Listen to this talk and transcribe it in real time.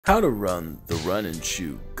How to run the run and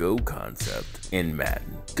shoot go concept in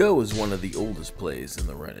Madden. Go is one of the oldest plays in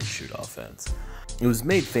the run and shoot offense. It was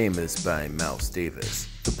made famous by Mouse Davis.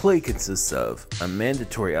 The play consists of a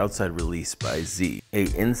mandatory outside release by Z, a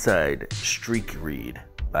inside streak read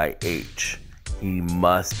by H. He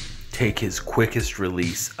must take his quickest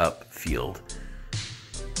release upfield.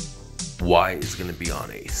 Y is going to be on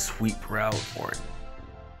a sweep route or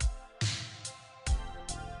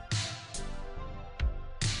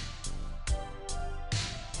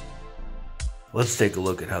Let's take a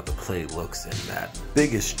look at how the play looks in Madden.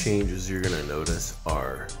 Biggest changes you're going to notice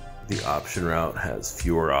are the option route has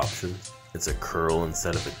fewer options. It's a curl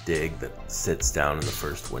instead of a dig that sits down in the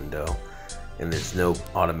first window, and there's no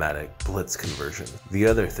automatic blitz conversion. The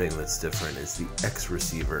other thing that's different is the X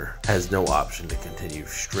receiver has no option to continue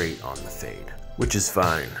straight on the fade, which is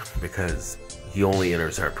fine because he only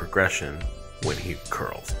enters our progression when he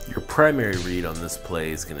curls. Your primary read on this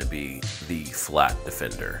play is going to be the flat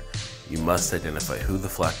defender. You must identify who the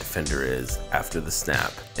flat defender is after the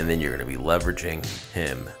snap, and then you're going to be leveraging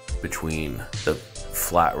him between the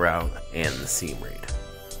flat route and the seam read.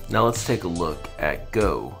 Now let's take a look at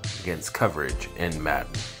go against coverage in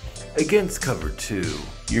Madden. Against cover 2,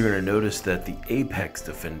 you're going to notice that the apex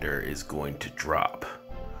defender is going to drop.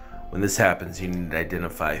 When this happens, you need to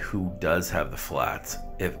identify who does have the flats,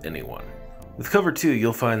 if anyone. With cover 2,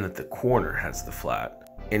 you'll find that the corner has the flat,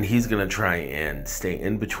 and he's going to try and stay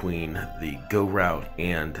in between the go route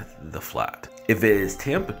and the flat. If it is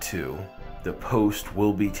Tampa 2, the post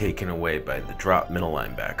will be taken away by the drop middle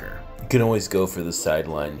linebacker. You can always go for the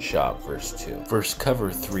sideline shot verse 2. Versus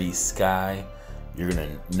cover 3 sky, you're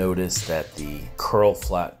going to notice that the curl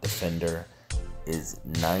flat defender is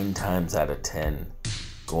 9 times out of 10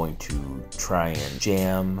 going to try and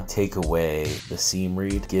jam, take away the seam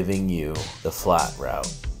read, giving you the flat route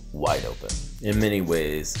wide open. In many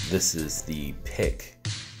ways, this is the pick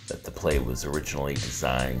that the play was originally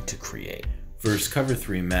designed to create. Versus cover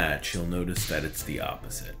 3 match, you'll notice that it's the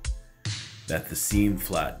opposite. That the seam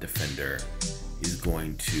flat defender is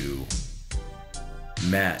going to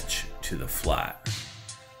match to the flat,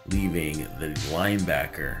 leaving the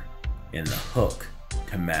linebacker and the hook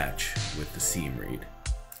to match with the seam read.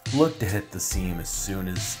 Look to hit the seam as soon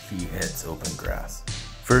as he hits open grass.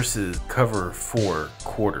 Versus cover 4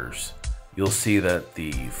 quarters, you'll see that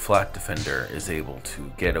the flat defender is able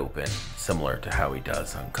to get open, similar to how he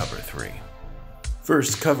does on cover 3.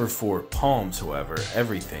 Versus cover 4 palms, however,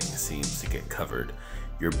 everything seems to get covered.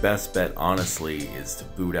 Your best bet, honestly, is to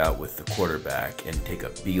boot out with the quarterback and take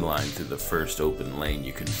a beeline through the first open lane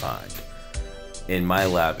you can find. In my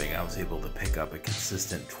labbing, I was able to pick up a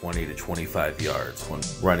consistent 20 to 25 yards when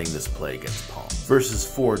running this play against palm. Versus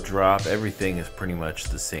 4 drop, everything is pretty much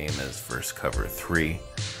the same as versus cover 3.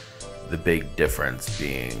 The big difference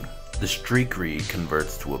being the streak read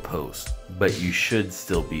converts to a post, but you should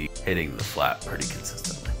still be hitting the flat pretty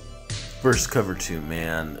consistently. Versus cover 2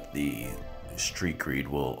 man, the streak read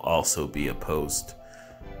will also be a post.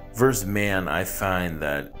 Versus man, I find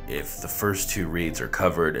that if the first 2 reads are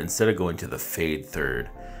covered, instead of going to the fade third,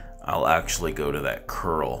 I'll actually go to that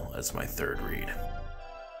curl as my third read.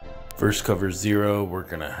 Versus cover 0, we're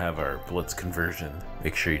going to have our blitz conversion.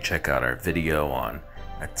 Make sure you check out our video on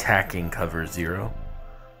attacking cover 0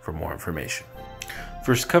 for more information.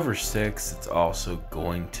 Versus cover 6, it's also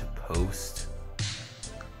going to post.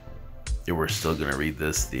 And we're still going to read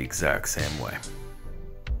this the exact same way.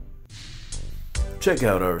 Check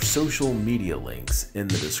out our social media links in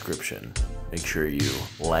the description. Make sure you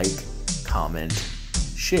like, comment,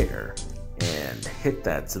 share, and hit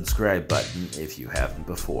that subscribe button if you haven't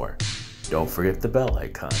before. Don't forget the bell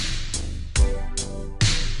icon.